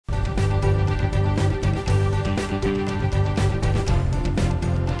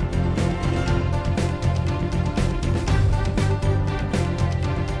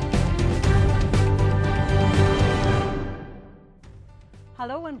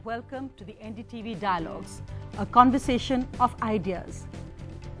and welcome to the NDTV Dialogues, a conversation of ideas.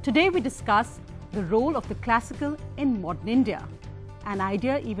 Today we discuss the role of the classical in modern India, an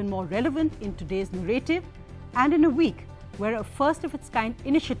idea even more relevant in today's narrative and in a week where a first-of-its-kind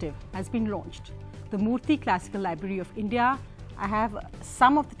initiative has been launched, the Murty Classical Library of India. I have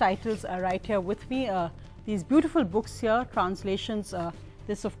some of the titles right here with me, these beautiful books here, translations.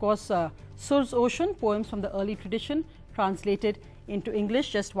 This, of course, Sur's Ocean, poems from the early tradition, translated into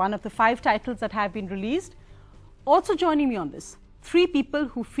English, just one of the 5 titles that have been released. Also joining me on this, 3 people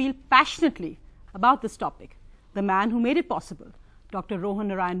who feel passionately about this topic. The man who made it possible, Dr. Rohan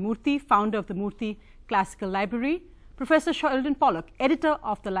Narayan Murty, founder of the Murty Classical Library, Professor Sheldon Pollock, editor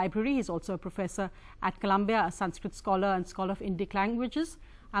of the library. He's also a professor at Columbia, a Sanskrit scholar and scholar of Indic languages.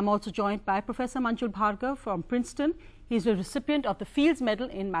 I'm also joined by Professor Manjul Bhargava from Princeton. He's a recipient of the Fields Medal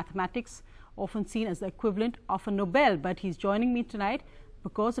in Mathematics, often seen as the equivalent of a Nobel, but he's joining me tonight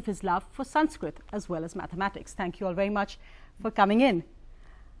because of his love for Sanskrit as well as mathematics. Thank you all very much for coming in.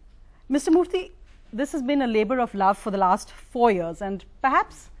 Mr. Murty, this has been a labor of love for the last 4 years, and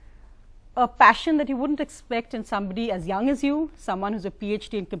perhaps a passion that you wouldn't expect in somebody as young as you, someone who's a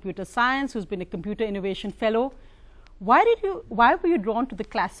PhD in computer science, who's been a computer innovation fellow. Why were you drawn to the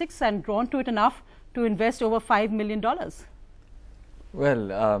classics and drawn to it enough to invest over $5 million?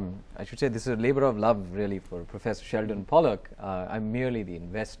 Well, I should say this is a labor of love really for Professor Sheldon Pollock. I'm merely the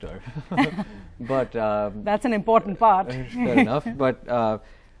investor. But that's an important part. Fair enough. But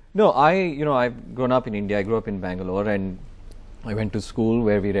no, I've grown up in India. I grew up in Bangalore, and I went to school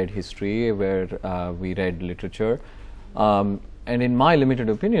where we read history, where we read literature. And in my limited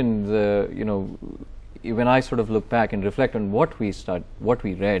opinion, when I sort of look back and reflect on what we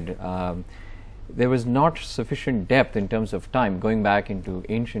read, there was not sufficient depth in terms of time going back into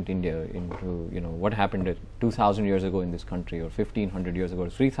ancient India, into what happened 2,000 years ago in this country, or 1,500 years ago, or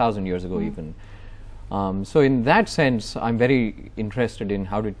 3,000 years ago even. So in that sense, I'm very interested in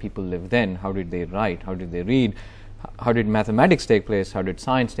how did people live then, how did they write, how did they read, how did mathematics take place, how did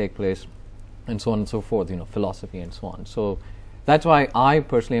science take place, and so on and so forth, philosophy and so on. So that's why I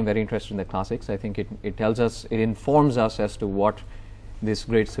personally am very interested in the classics. I think it tells us, it informs us as to what this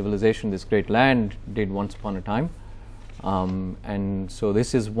great civilization, this great land did once upon a time. And so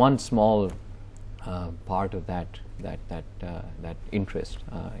this is one small part of that interest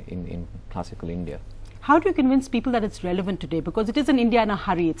in classical India. How do you convince people that it's relevant today? Because it is an India in a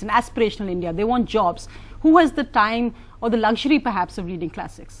hurry. It's an aspirational India. They want jobs. Who has the time or the luxury perhaps of reading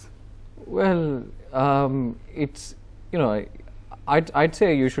classics? Well, it's, I'd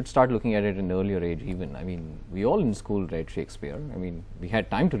say you should start looking at it in an earlier age even. I mean, we all in school read Shakespeare. I mean, we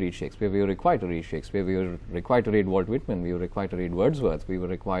had time to read Shakespeare. We were required to read Shakespeare. We were required to read Walt Whitman. We were required to read Wordsworth. We were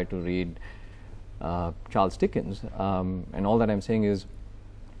required to read Charles Dickens. And all that I'm saying is,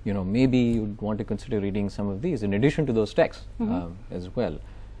 maybe you'd want to consider reading some of these in addition to those texts as well.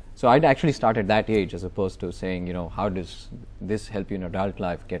 So I'd actually start at that age as opposed to saying, how does this help you in adult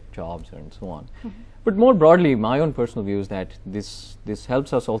life, get jobs and so on. But more broadly, my own personal view is that this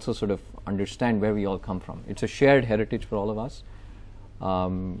helps us also sort of understand where we all come from. It's a shared heritage for all of us.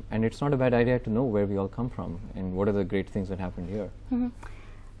 And it's not a bad idea to know where we all come from and what are the great things that happened here.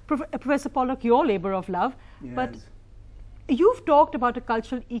 Professor Pollock, your labor of love, yes. But you've talked about a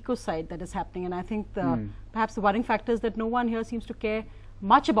cultural ecocide that is happening, and I think perhaps the worrying factor is that no one here seems to care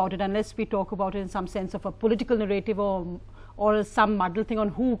much about it unless we talk about it in some sense of a political narrative or some muddle thing on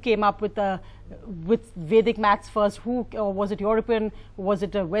who came up with Vedic maths first, or was it European, was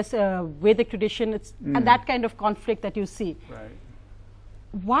it a Vedic tradition, and that kind of conflict that you see. Right.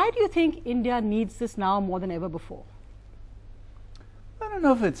 Why do you think India needs this now more than ever before? I don't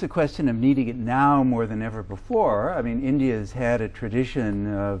know if it's a question of needing it now more than ever before. I mean, India's had a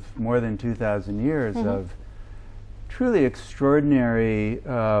tradition of more than 2,000 years of truly extraordinary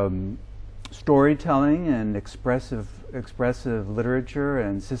storytelling and expressive literature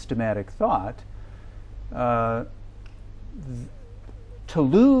and systematic thought. To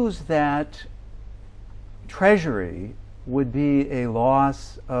lose that treasury would be a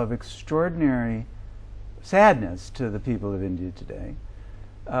loss of extraordinary sadness to the people of India today.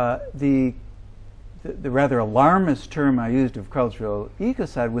 The rather alarmist term I used of cultural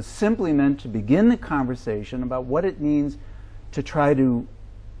ecocide was simply meant to begin the conversation about what it means to try to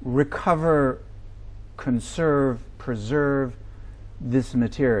recover, conserve, preserve this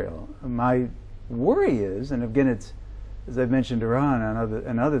material. My worry is, and again it's, as I've mentioned to Rohan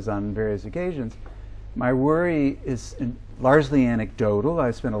and others on various occasions, my worry is largely anecdotal.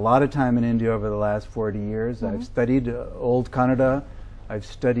 I've spent a lot of time in India over the last 40 years. I've studied old Kannada. I've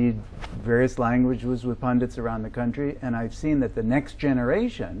studied various languages with pundits around the country, and I've seen that the next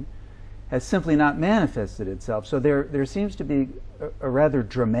generation has simply not manifested itself. So there seems to be a rather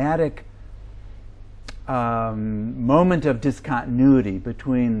dramatic moment of discontinuity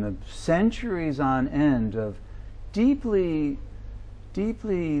between the centuries on end of deeply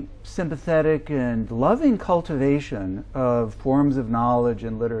sympathetic and loving cultivation of forms of knowledge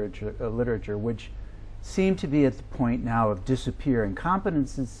and literature, which seem to be at the point now of disappearing.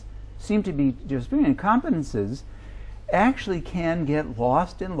 Competences seem to be disappearing, and competences actually can get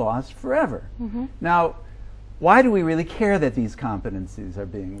lost and lost forever. Mm-hmm. Now, why do we really care that these competencies are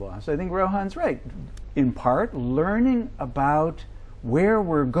being lost? I think Rohan's right. In part, learning about where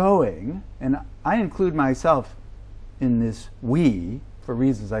we're going, and I include myself in this we, for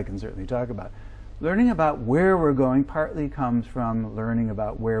reasons I can certainly talk about. Learning about where we're going partly comes from learning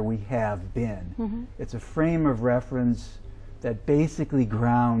about where we have been. Mm-hmm. It's a frame of reference that basically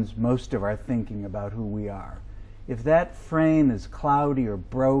grounds most of our thinking about who we are. If that frame is cloudy or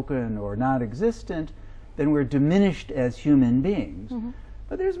broken or not existent, then we're diminished as human beings. Mm-hmm.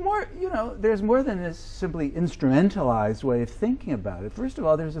 But there's more, there's more than this simply instrumentalized way of thinking about it. First of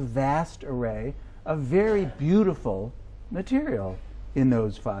all, there's a vast array of very beautiful material in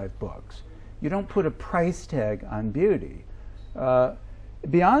those 5 books. You don't put a price tag on beauty.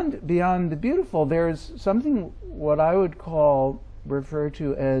 Beyond the beautiful, there's something what I would refer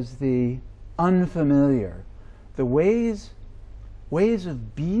to as the unfamiliar, the ways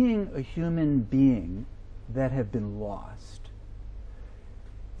of being a human being that have been lost.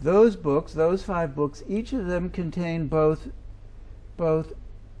 Those books, those 5 books, each of them contain both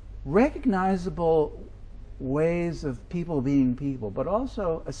recognizable ways of people being people, but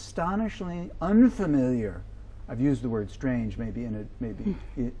also astonishingly unfamiliar. I've used the word strange, maybe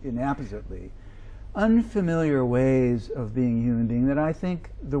inappositely. Unfamiliar ways of being a human being that I think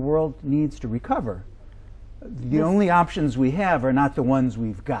the world needs to recover. The only options we have are not the ones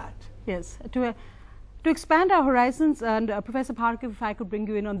we've got. Yes. To expand our horizons, and Professor Bhargava, if I could bring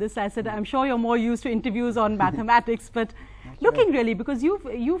you in on this, I said I'm sure you're more used to interviews on mathematics, but looking really, because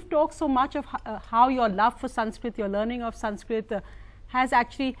you've talked so much of how your love for Sanskrit, your learning of Sanskrit has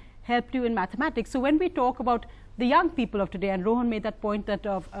actually helped you in mathematics. So when we talk about the young people of today, and Rohan made that point that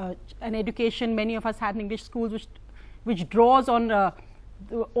of an education many of us had in English schools which draws on the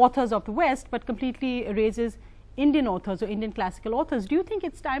authors of the West but completely erases Indian authors or Indian classical authors, do you think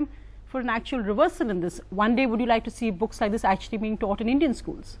it's time for an actual reversal in this? One day, would you like to see books like this actually being taught in Indian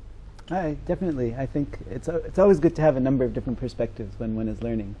schools? Definitely. I think it's always good to have a number of different perspectives when one is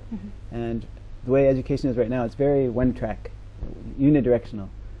learning. Mm-hmm. And the way education is right now, it's very one-track, unidirectional.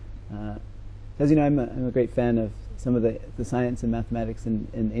 As you know, I'm a great fan of some of the science and mathematics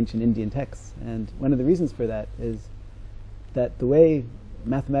in ancient Indian texts. And one of the reasons for that is that the way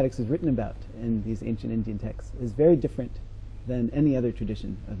mathematics is written about in these ancient Indian texts is very different than any other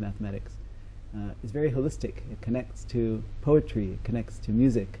tradition of mathematics. It's very holistic. It connects to poetry, it connects to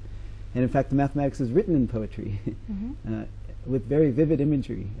music. And in fact, the mathematics is written in poetry mm-hmm. With very vivid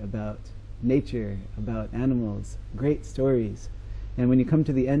imagery about nature, about animals, great stories. And when you come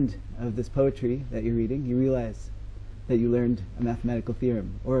to the end of this poetry that you're reading, you realize that you learned a mathematical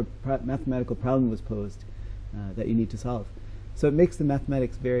theorem, or a mathematical problem was posed that you need to solve. So it makes the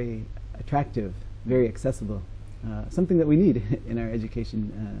mathematics very attractive, very accessible. Something that we need in our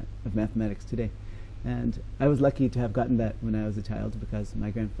education of mathematics today. And I was lucky to have gotten that when I was a child because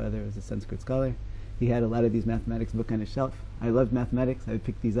my grandfather was a Sanskrit scholar. He had a lot of these mathematics books on his shelf. I loved mathematics. I would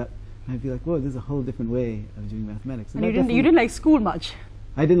pick these up. And I'd be like, whoa, this is a whole different way of doing mathematics. And you didn't like school much?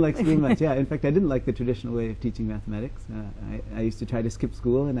 I didn't like school much, yeah. In fact, I didn't like the traditional way of teaching mathematics. I used to try to skip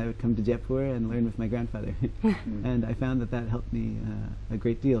school, and I would come to Jaipur and learn with my grandfather. And I found that helped me a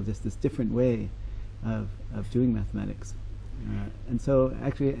great deal, just this different way of doing mathematics. And so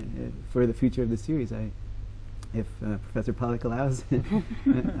actually for the future of the series, if Professor Pollock allows,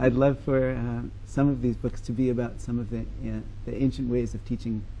 I'd love for some of these books to be about some of the ancient ways of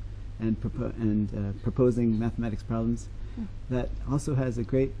teaching and proposing mathematics problems that also has a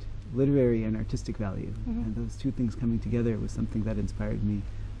great literary and artistic value. Mm-hmm. And those two things coming together was something that inspired me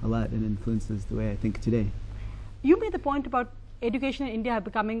a lot and influences the way I think today. You made the point about education in India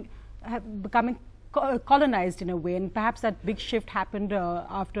becoming colonized in a way, and perhaps that big shift happened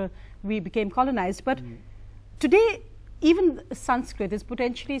after we became colonized. But today, even Sanskrit is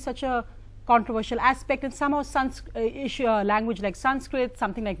potentially such a controversial aspect, and somehow language like Sanskrit,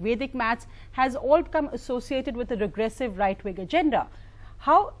 something like Vedic maths, has all become associated with a regressive right-wing agenda.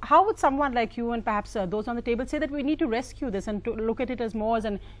 How would someone like you and perhaps those on the table say that we need to rescue this and to look at it as more as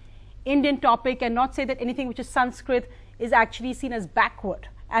an Indian topic and not say that anything which is Sanskrit is actually seen as backward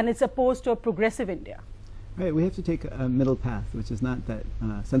and it's opposed to a progressive India? Right, we have to take a middle path, which is not that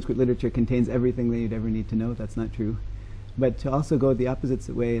Sanskrit literature contains everything that you'd ever need to know. That's not true. But to also go the opposite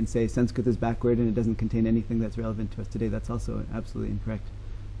way and say Sanskrit is backward and it doesn't contain anything that's relevant to us today, that's also absolutely incorrect.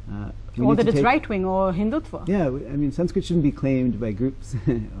 Or that it's right-wing or Hindutva. Yeah, I mean, Sanskrit shouldn't be claimed by groups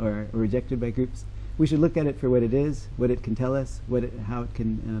or rejected by groups. We should look at it for what it is, what it can tell us, how it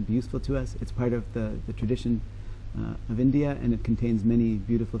can be useful to us. It's part of the tradition of India, and it contains many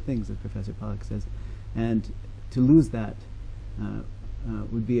beautiful things, as Professor Pollock says. And to lose that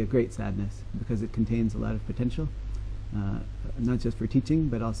would be a great sadness, because it contains a lot of potential, not just for teaching,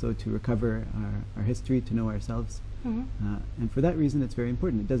 but also to recover our history, to know ourselves. And for that reason, it's very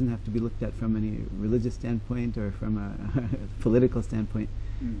important. It doesn't have to be looked at from any religious standpoint or from a political standpoint.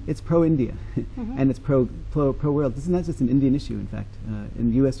 It's pro-India, and it's pro-world. This is not just an Indian issue, in fact.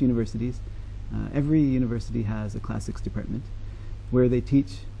 In U.S. universities, every university has a classics department where they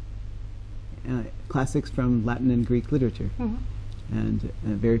teach classics from Latin and Greek literature. And a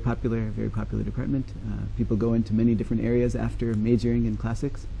very popular department. People go into many different areas after majoring in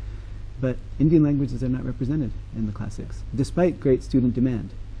classics. But Indian languages are not represented in the classics, despite great student demand.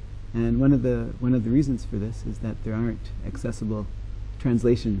 And one of the reasons for this is that there aren't accessible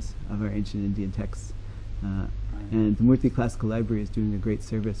translations of our ancient Indian texts. And the Murty Classical Library is doing a great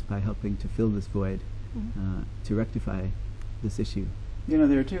service by helping to fill this void, to rectify this issue. You know,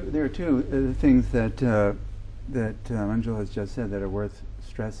 there are two things that Manjul has just said that are worth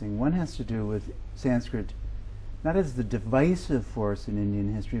stressing. One has to do with Sanskrit, not as the divisive force in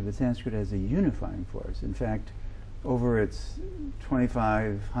Indian history, but Sanskrit as a unifying force. In fact, over its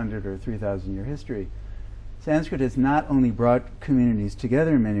 2,500 or 3,000 year history, Sanskrit has not only brought communities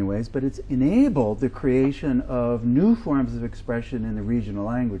together in many ways, but it's enabled the creation of new forms of expression in the regional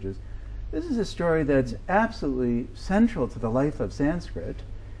languages. This is a story that's absolutely central to the life of Sanskrit,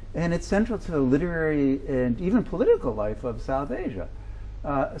 and it's central to the literary and even political life of South Asia.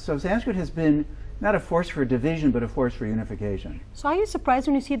 So Sanskrit has been not a force for division, but a force for unification. So are you surprised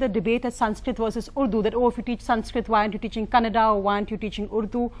when you see the debate as Sanskrit versus Urdu, that, oh, if you teach Sanskrit, why aren't you teaching Kannada, or why aren't you teaching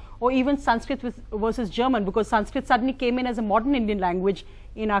Urdu, or even Sanskrit versus German, because Sanskrit suddenly came in as a modern Indian language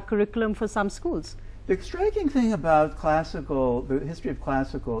in our curriculum for some schools? The striking thing about the history of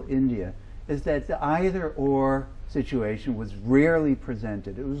classical India is that the either-or situation was rarely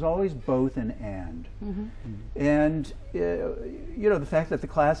presented. It was always both and. And you know, the fact that the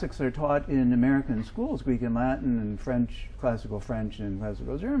classics are taught in American schools, Greek and Latin and French, classical French and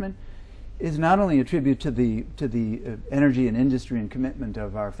classical German, is not only a tribute to the energy and industry and commitment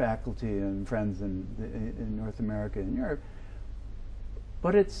of our faculty and friends in North America and Europe,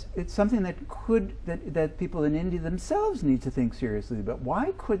 but it's something that people in India themselves need to think seriously about.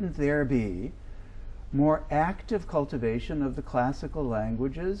 Why couldn't there be more active cultivation of the classical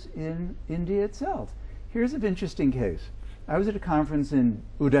languages in India itself? Here's an interesting case. I was at a conference in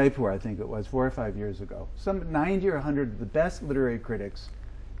Udaipur, I think it was, 4 or 5 years ago. Some 90 or 100 of the best literary critics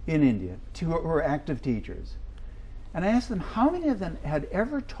in India, who were active teachers. And I asked them how many of them had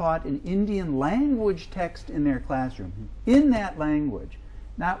ever taught an Indian language text in their classroom, in that language.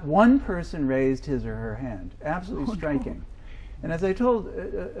 Not one person raised his or her hand. Absolutely striking. And as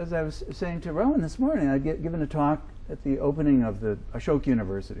I was saying to Rohan this morning, I'd given a talk at the opening of the Ashok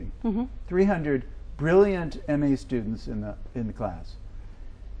University. 300 brilliant MA students in the class.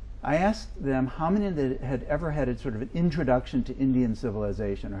 I asked them how many that had ever had a sort of an introduction to Indian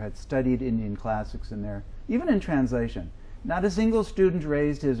civilization or had studied Indian classics in there, even in translation. Not a single student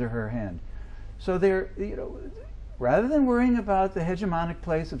raised his or her hand. So rather than worrying about the hegemonic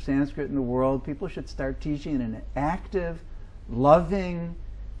place of Sanskrit in the world, people should start teaching in an active, loving,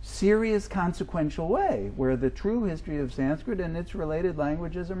 serious, consequential way, where the true history of Sanskrit and its related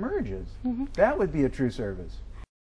languages emerges. That would be a true service.